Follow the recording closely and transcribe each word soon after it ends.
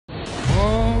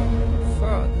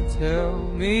tell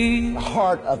me The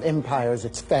heart of empires,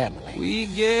 it's family. we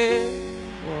get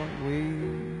what we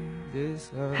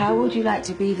deserve. How would you like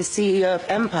to be the CEO of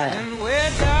Empire? And we're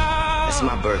down. That's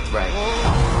my birthright.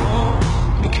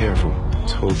 Be careful.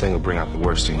 This whole thing will bring out the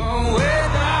worst in you. We're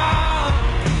down.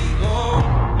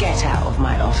 Get out of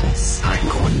my office. I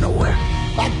ain't going nowhere.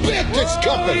 I bet this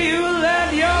company. You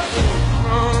let your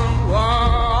front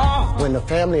walk. When the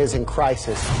family is in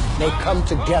crisis, they come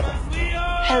together.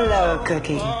 Hello,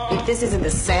 Cookie. If this isn't the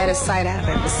saddest sight I've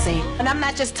ever seen. And I'm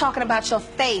not just talking about your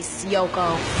face,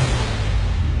 Yoko.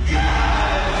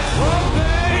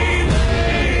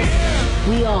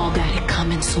 We all got it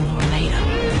coming sooner or later.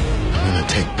 I'm gonna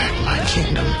take back my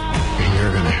kingdom, and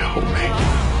you're gonna help me.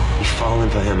 You're falling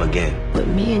for him again. What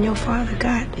me and your father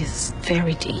got is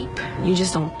very deep. You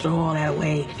just don't throw all that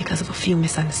away because of a few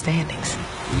misunderstandings.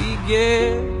 We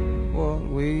get what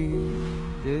we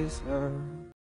deserve.